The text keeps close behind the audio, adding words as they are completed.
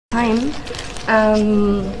time.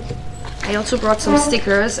 I also brought some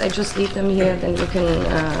stickers. I just leave them here, then you can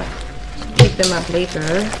pick them up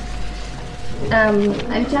later.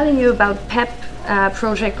 I'm telling you about PEP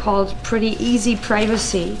project called Pretty Easy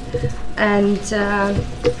Privacy, and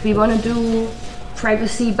we want to do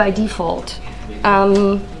privacy by default.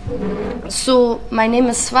 So my name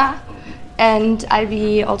is Sva, and I'll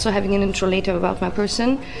be also having an intro later about my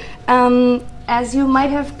person. As you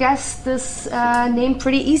might have guessed, this name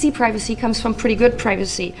Pretty Easy Privacy comes from Pretty Good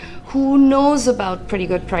Privacy. Who knows about Pretty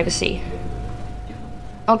Good Privacy?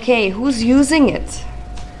 Okay, who's using it?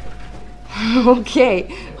 Okay,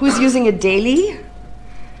 who's using it daily?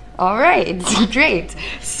 All right, great.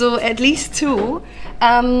 So at least two.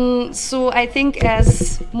 So I think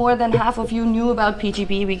as more than half of you knew about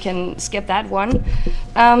PGB, we can skip that one.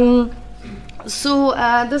 So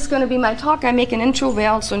this is going to be my talk. I make an intro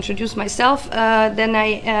where I also introduce myself. Then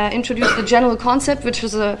I introduce the general concept, which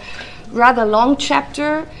is a rather long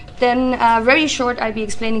chapter. Then very short, I'll be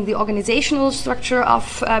explaining the organizational structure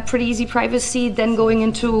of Pretty Easy Privacy. Then going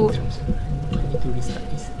into... I need to restart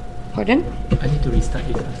this. Pardon? I need to restart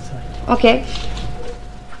this. Sorry. Okay.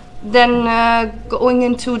 Then going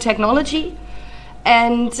into technology.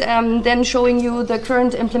 And then showing you the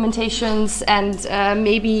current implementations and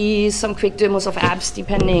maybe some quick demos of apps,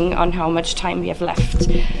 depending on how much time we have left.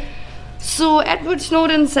 So Edward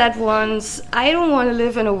Snowden said once, I don't want to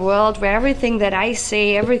live in a world where everything that I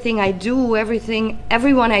say, everything I do,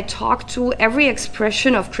 everyone I talk to, every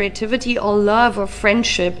expression of creativity or love or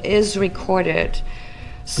friendship is recorded.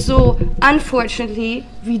 So unfortunately,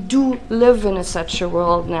 we do live in such a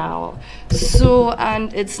world now. So,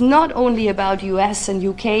 and it's not only about US and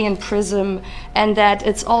UK and PRISM, and that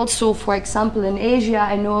it's also, for example, in Asia,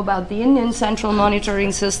 I know about the Indian Central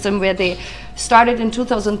Monitoring System, where they started in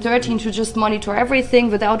 2013 to just monitor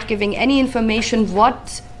everything without giving any information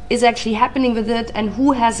what is actually happening with it and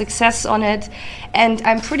who has access on it. And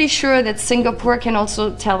I'm pretty sure that Singapore can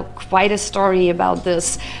also tell quite a story about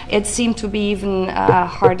this. It seemed to be even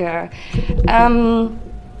harder.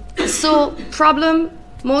 So problem,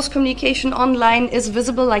 most communication online is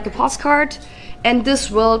visible like a postcard, and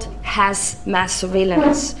this world has mass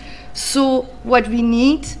surveillance. So what we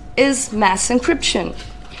need is mass encryption.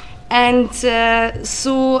 And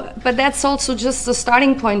but that's also just the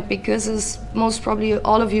starting point, because as most probably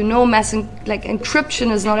all of you know, encryption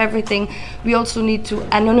is not everything. We also need to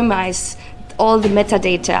anonymize all the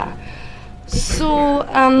metadata. So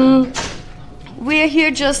we're here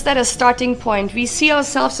just at a starting point. We see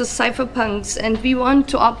ourselves as cypherpunks, and we want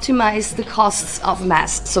to optimize the costs of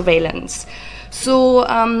mass surveillance. So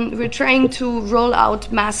we're trying to roll out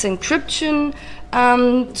mass encryption,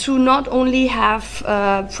 to not only have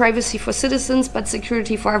privacy for citizens, but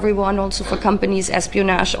security for everyone, also for companies,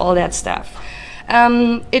 espionage, all that stuff.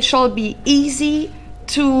 It shall be easy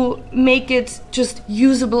to make it just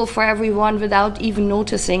usable for everyone without even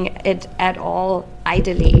noticing it at all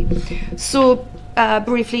idly. So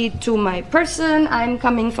briefly to my person, I'm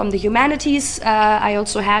coming from the humanities. I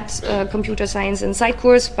also had computer science and psych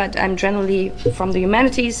course, but I'm generally from the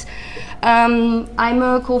humanities. I'm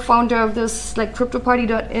a co-founder of this, like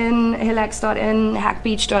CryptoParty.in, Hilax.in,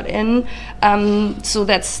 Hackbeach.in. So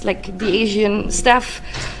that's like the Asian stuff.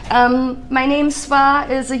 My name Sva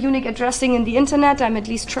is a unique addressing in the internet. I'm at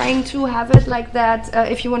least trying to have it like that.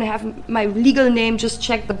 If you want to have my legal name, just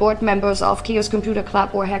check the board members of Chaos Computer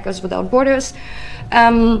Club or Hackers Without Borders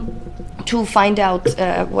to find out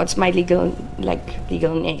what's my legal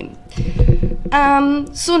name.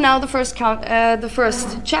 So now the first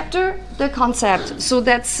chapter, the concept. So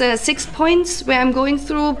that's 6 points where I'm going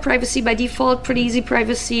through privacy by default, pretty easy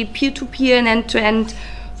privacy, peer-to-peer and end-to-end,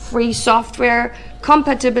 free software,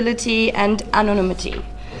 compatibility, and anonymity.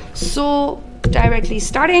 So directly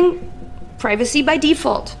starting, privacy by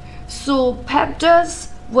default. So PEP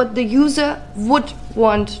does what the user would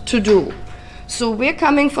want to do. So we're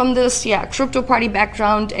coming from this, crypto party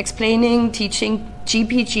background, explaining, teaching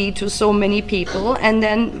GPG to so many people, and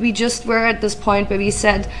then we just were at this point where we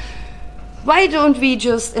said, why don't we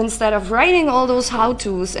just, instead of writing all those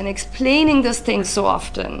how-tos and explaining this thing so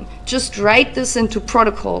often, just write this into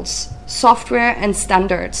protocols, software and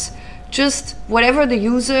standards. Just whatever the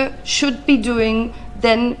user should be doing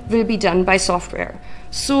then will be done by software.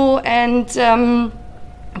 So, and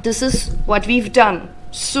this is what we've done.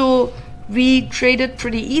 So we created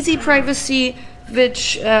Pretty Easy Privacy,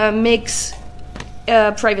 which makes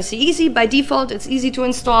privacy easy. By default, it's easy to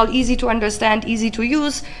install, easy to understand, easy to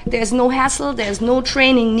use. There's no hassle, there's no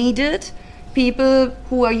training needed. People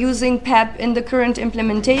who are using PEP in the current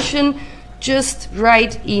implementation just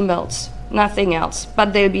write emails, nothing else,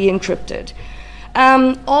 but they'll be encrypted.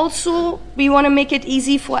 Also, we want to make it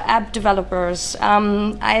easy for app developers.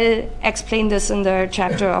 I'll explain this in the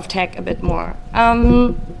chapter of tech a bit more.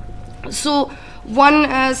 So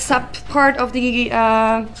one sub-part of the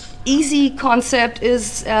easy concept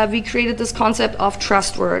is we created this concept of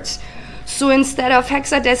trust words. So instead of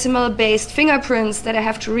hexadecimal-based fingerprints that I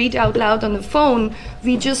have to read out loud on the phone,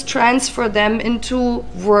 we just transfer them into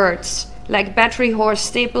words, like battery horse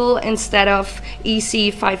staple instead of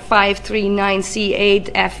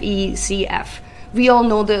EC5539C8FECF. We all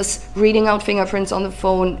know this. Reading out fingerprints on the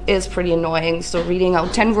phone is pretty annoying, so reading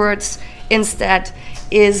out 10 words instead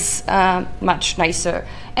is much nicer.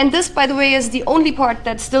 And this, by the way, is the only part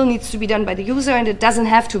that still needs to be done by the user, and it doesn't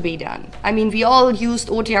have to be done. I mean, we all used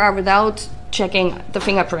OTR without checking the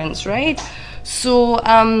fingerprints, right? So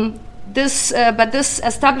this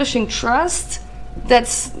establishing trust,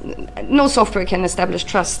 that's no software can establish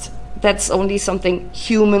trust. That's only something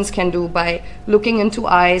humans can do by looking into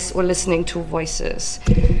eyes or listening to voices.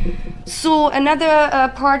 So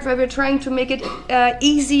another part where we're trying to make it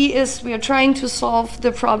easy is we're trying to solve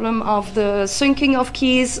the problem of the syncing of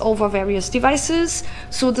keys over various devices.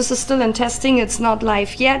 So this is still in testing, it's not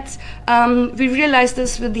live yet. We realized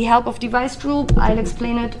this with the help of device group. I'll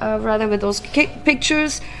explain it rather with those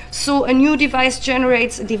pictures. So a new device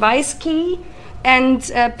generates a device key and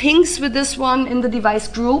pings with this one in the device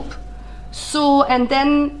group. So, and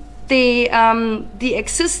then the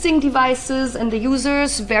existing devices and the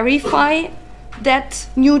users verify that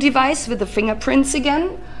new device with the fingerprints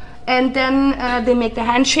again, and then they make the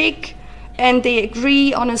handshake and they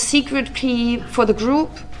agree on a secret key for the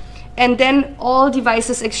group, and then all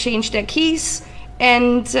devices exchange their keys,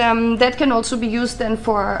 and that can also be used then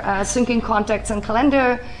for syncing contacts and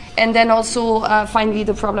calendar, and then also finally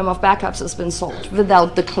the problem of backups has been solved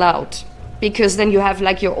without the cloud. Because then you have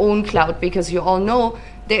like your own cloud, because you all know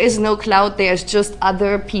there is no cloud, there's just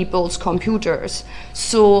other people's computers.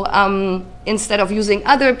 So instead of using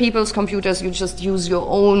other people's computers, you just use your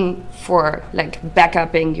own for like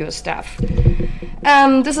backupping your stuff.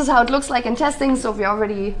 This is how it looks like in testing, so we're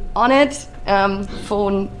already on it.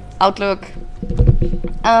 Phone, Outlook.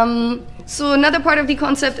 So another part of the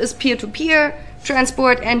concept is peer-to-peer,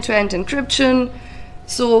 transport, end-to-end encryption.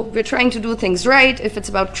 So we're trying to do things right. If it's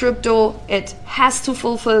about crypto, it has to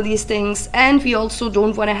fulfill these things. And we also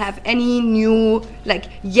don't want to have any new, like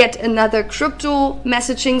yet another crypto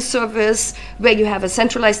messaging service where you have a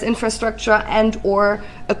centralized infrastructure and or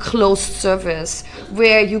a closed service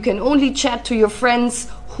where you can only chat to your friends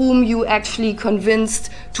whom you actually convinced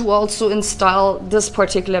to also install this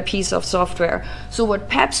particular piece of software. So what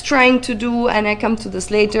PEP's trying to do, and I come to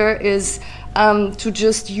this later, is to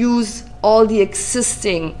just use all the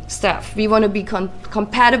existing stuff. We want to be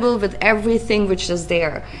compatible with everything which is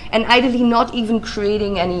there, and ideally not even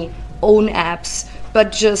creating any own apps,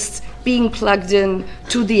 but just being plugged in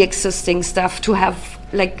to the existing stuff to have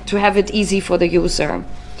it easy for the user.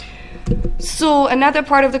 So another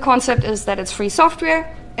part of the concept is that it's free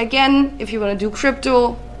software. Again, if you want to do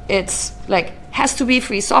crypto, it's like has to be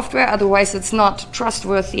free software, otherwise it's not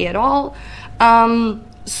trustworthy at all.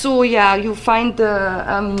 So yeah, you find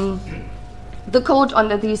the code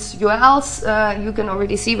under these URLs. You can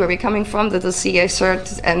already see where we're coming from, that is CA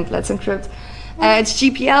cert and Let's Encrypt. It's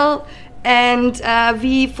GPL, and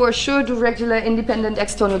we for sure do regular independent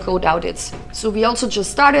external code audits. So we also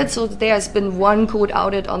just started, so there's been one code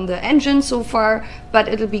audit on the engine so far, but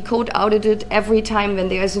it'll be code audited every time when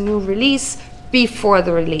there's a new release before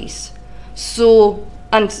the release. So,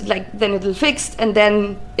 and like then it'll fixed, and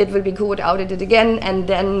then it will be code audited again, and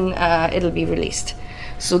then it'll be released.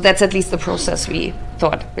 So that's at least the process we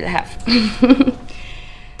thought we'll have.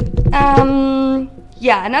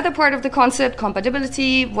 Yeah, another part of the concept,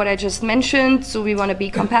 compatibility, what I just mentioned. So we want to be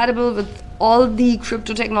compatible with all the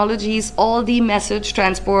crypto technologies, all the message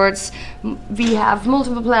transports. We have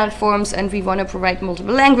multiple platforms, and we want to provide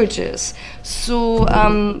multiple languages. So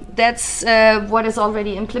that's what is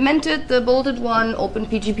already implemented, the bolded one,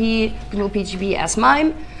 OpenPGP, GNU-PGP as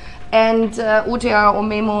MIME. And OTR or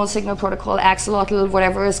Memo, Signal Protocol, Axolotl,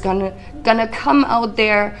 whatever is gonna come out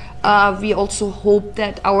there. We also hope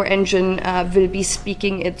that our engine will be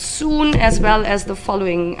speaking it soon, as well as the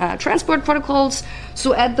following transport protocols.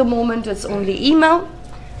 So at the moment, it's only email.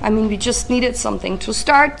 I mean, we just needed something to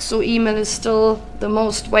start. So email is still the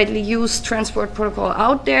most widely used transport protocol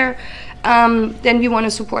out there. Then we want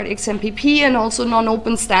to support XMPP and also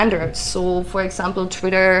non-open standards. So for example,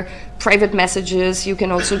 Twitter, private messages, you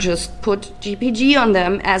can also just put GPG on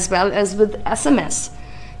them, as well as with SMS.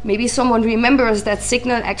 Maybe someone remembers that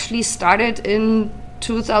Signal actually started in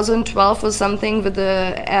 2012 or something with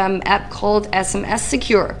the app called SMS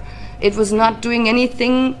Secure. It was not doing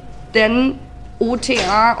anything then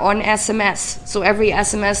OTR on SMS. So every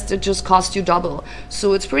SMS that just cost you double.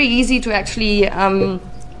 So it's pretty easy to actually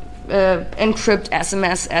encrypt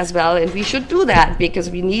SMS as well, and we should do that because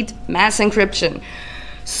we need mass encryption.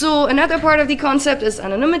 So another part of the concept is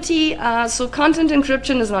anonymity. So content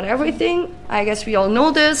encryption is not everything. I guess we all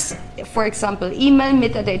know this. For example, email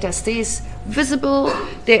metadata stays visible.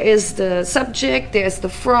 There is the subject, there's the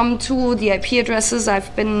from, to, the IP addresses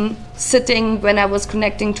I've been sitting when I was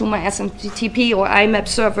connecting to my SMTP or IMAP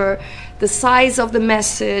server, the size of the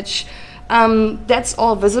message, that's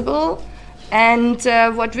all visible. And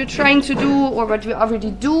what we're trying to do, or what we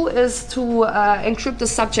already do, is to encrypt the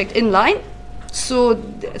subject inline. So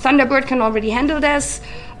Thunderbird can already handle this.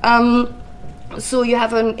 So you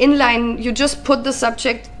have an inline, you just put the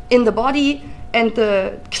subject in the body, and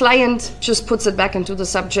the client just puts it back into the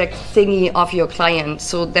subject thingy of your client.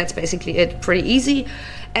 So that's basically it, pretty easy.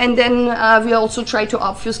 And then we also try to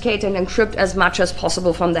obfuscate and encrypt as much as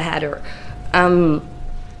possible from the header.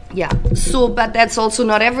 Yeah, so, but that's also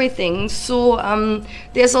not everything. So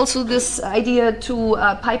there's also this idea to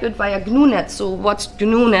pipe it via GNU-net. So what's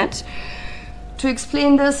GNU-net? To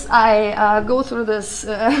explain this, I go through this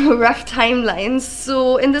rough timelines.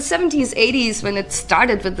 So in the 70s, 80s, when it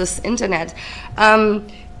started with this internet,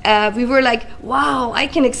 we were like, wow, I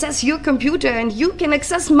can access your computer and you can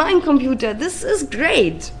access my computer. This is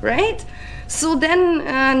great, right? So then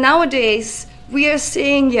nowadays, we are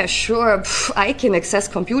saying, yeah, sure, I can access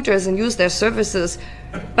computers and use their services.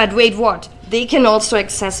 But wait, what? They can also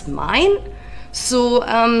access mine? So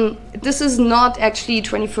this is not actually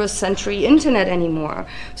 21st century internet anymore.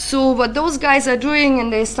 So what those guys are doing,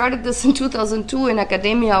 and they started this in 2002 in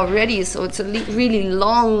academia already, so it's a really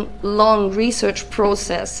long research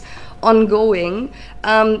process ongoing,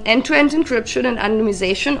 end-to-end encryption and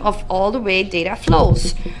anonymization of all the way data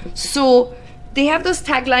flows. So they have this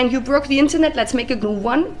tagline, you broke the internet, let's make a new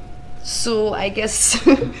one. So I guess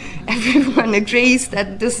everyone agrees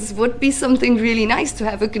that this would be something really nice to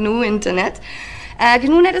have a GNU internet.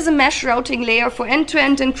 GNU-net is a mesh routing layer for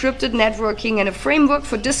end-to-end encrypted networking and a framework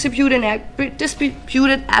for distributed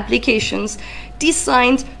applications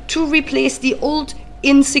designed to replace the old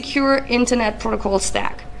insecure internet protocol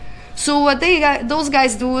stack. So what those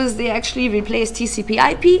guys do is they actually replace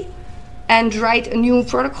TCP/IP and write a new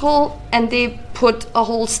protocol, and they put a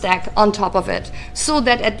whole stack on top of it, so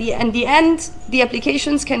that at the end, the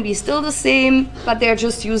applications can be still the same, but they're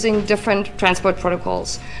just using different transport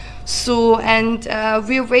protocols. So, and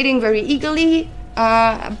we're waiting very eagerly,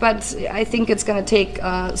 but I think it's going to take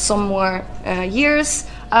some more years.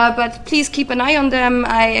 But please keep an eye on them.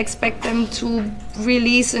 I expect them to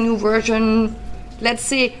release a new version, let's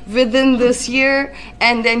say within this year,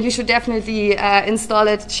 and then you should definitely install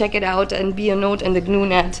it, check it out, and be a node in the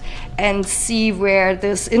GNU-net and see where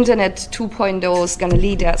this Internet 2.0 is going to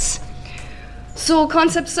lead us. So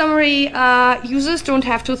concept summary, users don't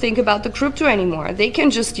have to think about the crypto anymore. They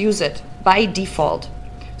can just use it by default.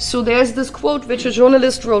 So there's this quote which a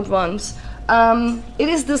journalist wrote once. It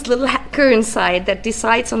is this little hacker inside that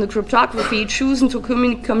decides on the cryptography, choosing to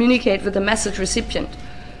communicate with the message recipient.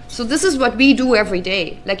 So this is what we do every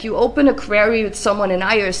day. Like, you open a query with someone in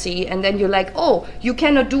IRC, and then you're like, oh, you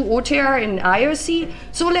cannot do OTR in IRC,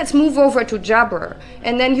 so let's move over to Jabber.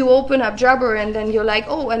 And then you open up Jabber, and then you're like,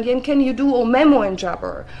 oh, and then can you do OMemo in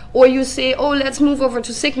Jabber? Or you say, oh, let's move over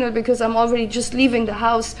to Signal because I'm already just leaving the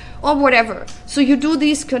house, or whatever. So you do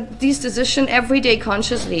these decisions every day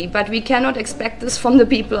consciously, but we cannot expect this from the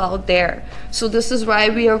people out there. So this is why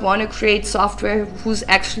we want to create software who's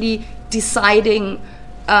actually deciding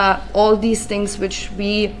all these things which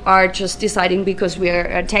we are just deciding because we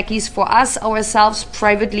are techies for us, ourselves,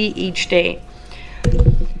 privately each day.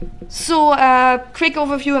 So quick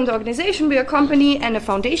overview on the organization. We are a company and a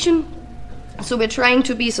foundation. So we're trying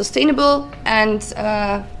to be sustainable and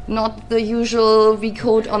not the usual we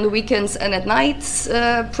code on the weekends and at nights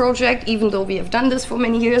project, even though we have done this for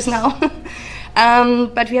many years now.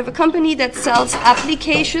 But we have a company that sells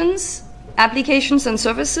applications and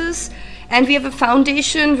services. And we have a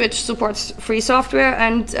foundation which supports free software,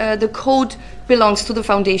 and the code belongs to the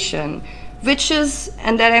foundation, which is,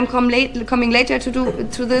 and that I'm coming later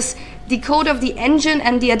to this, the code of the engine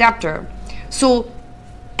and the adapter. So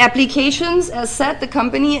applications, as said, the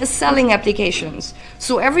company is selling applications.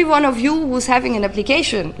 So every one of you who's having an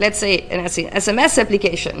application, let's say an SMS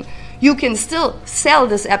application, you can still sell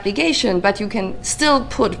this application, but you can still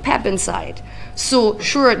put PEP inside. So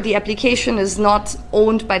sure, the application is not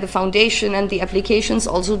owned by the foundation, and the applications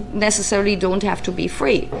also necessarily don't have to be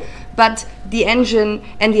free. but the engine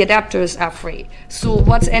and the adapters are free. So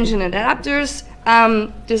what's engine and adapters?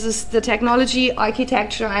 This is the technology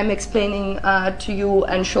architecture I'm explaining to you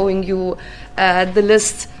and showing you the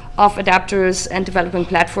list of adapters and developing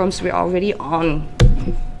platforms we're already on.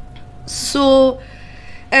 So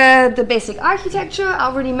the basic architecture, I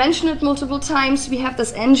already mentioned it multiple times. We have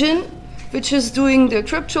this engine, which is doing the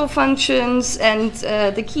crypto functions and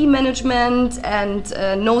the key management and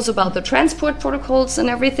knows about the transport protocols and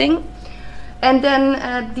everything. And then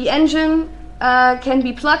the engine can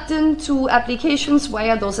be plugged into applications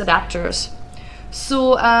via those adapters.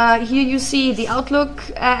 So here you see the Outlook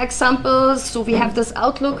examples. So we have this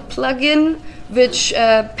Outlook plugin, which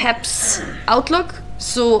PEPs Outlook.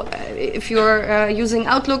 So if you're using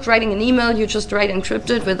Outlook, writing an email, you just write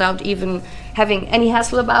encrypted without even having any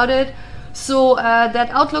hassle about it. So that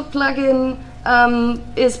Outlook plugin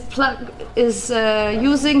is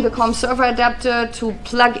using the COM server adapter to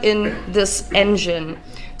plug in this engine.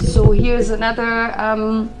 So here's another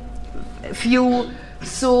view.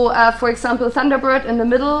 So for example, Thunderbird in the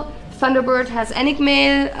middle. Thunderbird has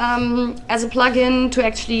Enigmail as a plugin to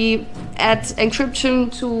actually add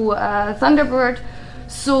encryption to Thunderbird.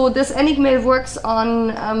 So this Enigmail works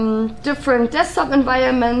on different desktop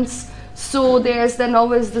environments. So there's then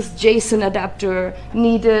always this JSON adapter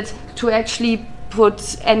needed to actually put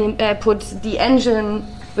the engine,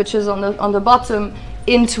 which is on the bottom,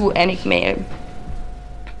 into Enigmail.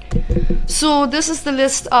 So this is the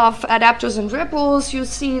list of adapters and repos. You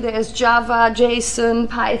see there's Java, JSON,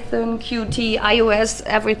 Python, Qt, iOS,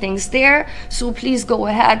 everything's there. So please go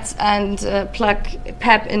ahead and plug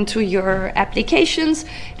PEP into your applications.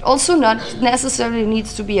 It also not necessarily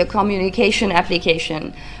needs to be a communication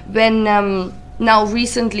application. When now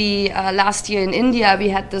recently, last year in India, we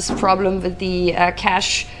had this problem with the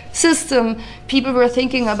cash system. People were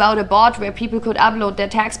thinking about a bot where people could upload their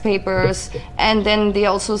tax papers, and then they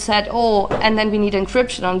also said, oh, and then we need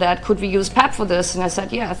encryption on that. Could we use PEP for this? And I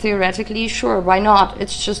said, yeah, theoretically, sure, why not?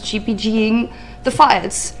 It's just GPGing the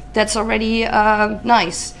files. That's already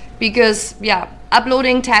nice. Because, yeah,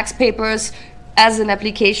 uploading tax papers as an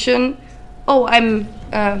application, oh, I'm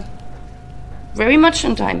very much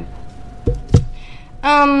on time.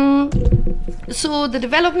 So the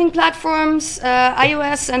developing platforms,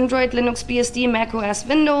 iOS, Android, Linux, BSD, macOS,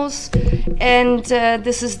 Windows, and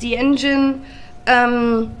this is the engine.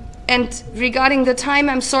 And regarding the time,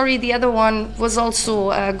 I'm sorry, the other one was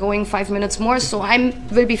also going 5 minutes more, so I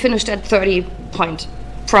will be finished at 30 point,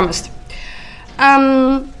 promised.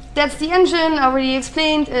 That's the engine, I already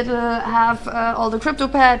explained. It'll have all the crypto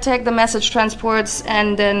tag, the message transports,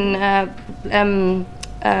 and then,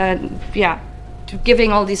 yeah,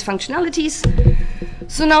 giving all these functionalities.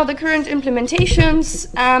 So now the current implementations,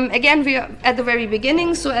 again, we are at the very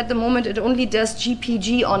beginning. So at the moment, it only does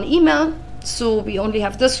GPG on email. So we only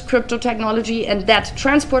have this crypto technology and that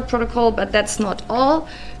transport protocol, but that's not all.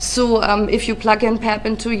 So if you plug in PEP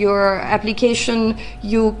into your application,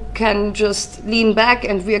 you can just lean back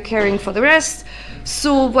and we are caring for the rest.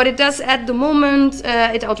 So what it does at the moment,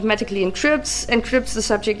 it automatically encrypts the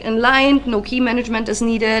subject in line. No key management is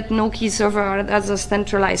needed, no key server or other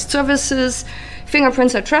centralized services.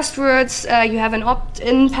 Fingerprints are trust words. You have an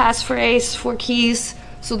opt-in passphrase for keys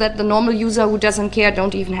so that the normal user who doesn't care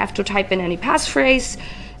don't even have to type in any passphrase.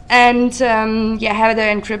 And yeah, Heather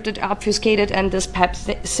encrypted, obfuscated, and this PEP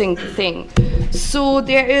sync thing. So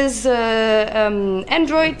there is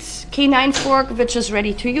Android K9 fork, which is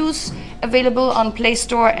ready to use, available on Play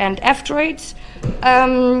Store and F-Droid.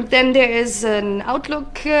 Then there is an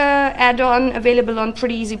Outlook add-on available on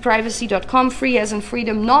prettyeasyprivacy.com, free as in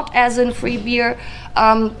freedom, not as in free beer.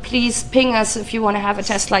 Please ping us if you want to have a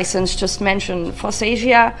test license. Just mention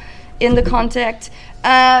FOSSASIA in the contact.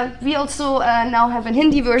 We also now have a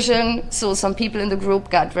Hindi version, so some people in the group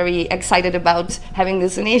got very excited about having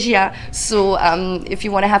this in Asia. So if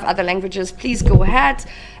you want to have other languages, please go ahead.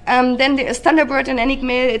 Then there is Thunderbird and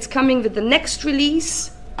Enigmail. It's coming with the next release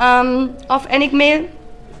of Enigmail.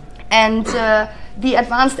 And the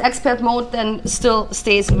advanced expert mode then still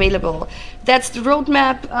stays available. That's the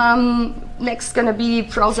roadmap. Next gonna be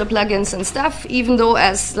browser plugins and stuff, even though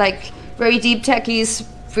as like very deep techies,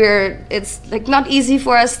 where it's like not easy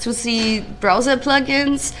for us to see browser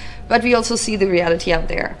plugins, but we also see the reality out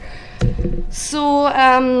there. So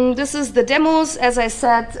this is the demos, as I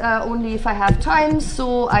said, only if I have time,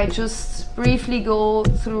 so I just briefly go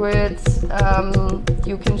through it.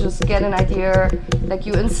 You can just get an idea, like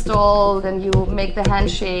you install, then you make the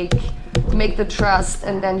handshake, make the trust,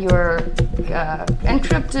 and then you're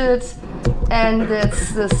encrypted. And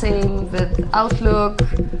it's the same with Outlook.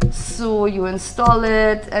 So you install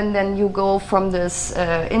it, and then you go from this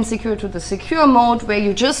insecure to the secure mode, where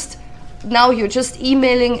now you're just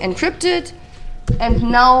emailing encrypted, and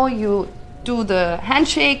now you do the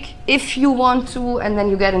handshake if you want to, and then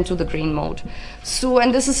you get into the green mode. So,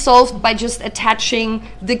 and this is solved by just attaching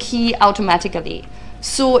the key automatically.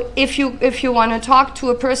 So if you want to talk to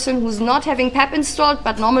a person who's not having PEP installed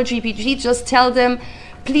but normal GPG, just tell them,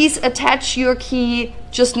 please attach your key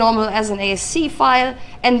just normal as an ASC file,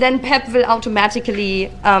 and then PEP will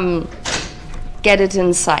automatically get it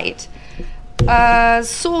inside.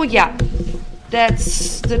 So yeah,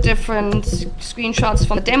 that's the different screenshots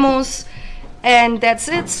from the demos. And that's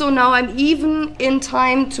it. So now I'm even in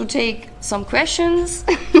time to take some questions.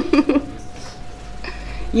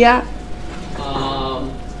 Yeah.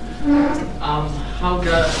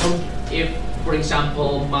 If, for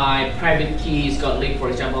example, my private keys got leaked,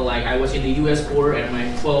 for example, like I was in the US border and my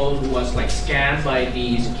phone was like scanned by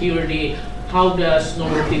the security, how does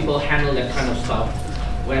normal people handle that kind of stuff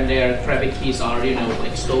when their private keys are,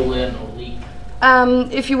 like stolen or leaked?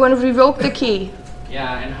 If you want to revoke the key.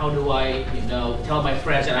 Yeah, and how do I, tell my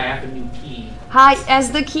friends that I have a new key? Hi,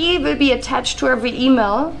 as the key will be attached to every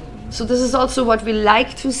email. So this is also what we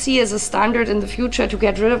like to see as a standard in the future, to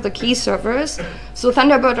get rid of the key servers. So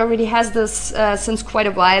Thunderbird already has this since quite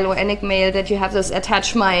a while, or Enigmail, that you have this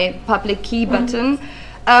attach my public key button.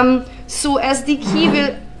 So as the key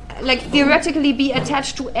will theoretically be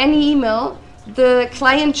attached to any email, the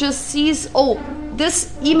client just sees, oh,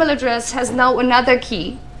 this email address has now another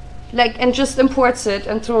key, and just imports it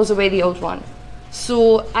and throws away the old one.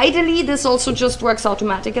 So ideally, this also just works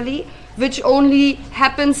automatically, which only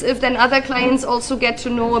happens if then other clients also get to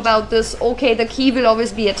know about this, okay, the key will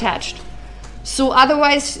always be attached. So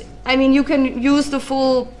otherwise, I mean, you can use the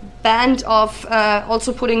full band of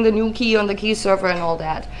also putting the new key on the key server and all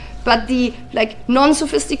that. But the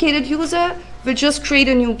non-sophisticated user will just create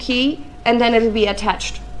a new key, and then it'll be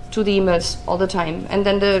attached to the emails all the time. And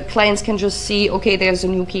then the clients can just see, okay, there's a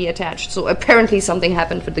new key attached. So apparently something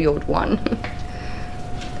happened with the old one.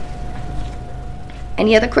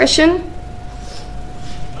 Any other question?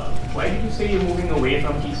 Why did you say you're moving away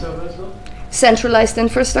from key servers though? Centralized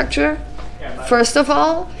infrastructure, first of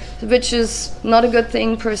all, which is not a good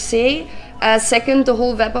thing per se. Second, the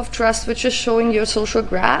whole web of trust, which is showing your social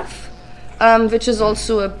graph, which is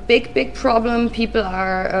also a big problem. People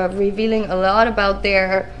are revealing a lot about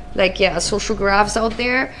their social graphs out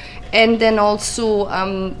there. And then also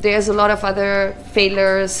there's a lot of other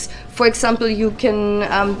failures. For example, you can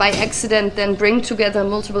by accident then bring together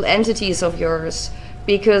multiple entities of yours,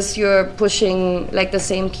 because you're pushing the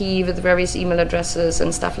same key with various email addresses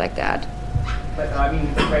and stuff like that. But I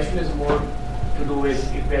mean, the question is more to do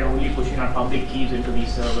with, if we're only pushing our public keys into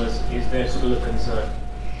these servers, is there still a concern?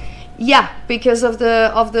 Yeah, because of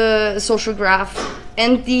the social graph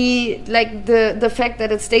and the fact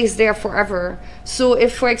that it stays there forever. So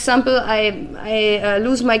if, for example, I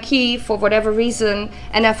lose my key for whatever reason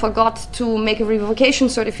and I forgot to make a revocation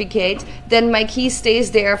certificate, then my key stays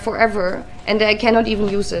there forever and I cannot even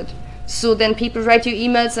use it. So then people write you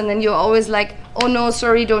emails, and then you're always like, oh no,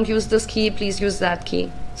 sorry, don't use this key, please use that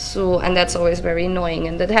key. So, and that's always very annoying,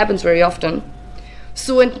 and that happens very often.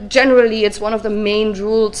 So generally, it's one of the main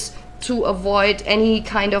rules to avoid any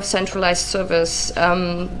kind of centralized service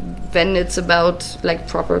when it's about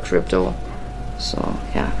proper crypto. So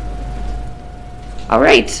yeah. All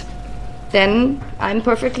right, then I'm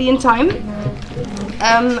perfectly in time.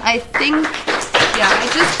 I think, yeah, I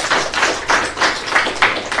just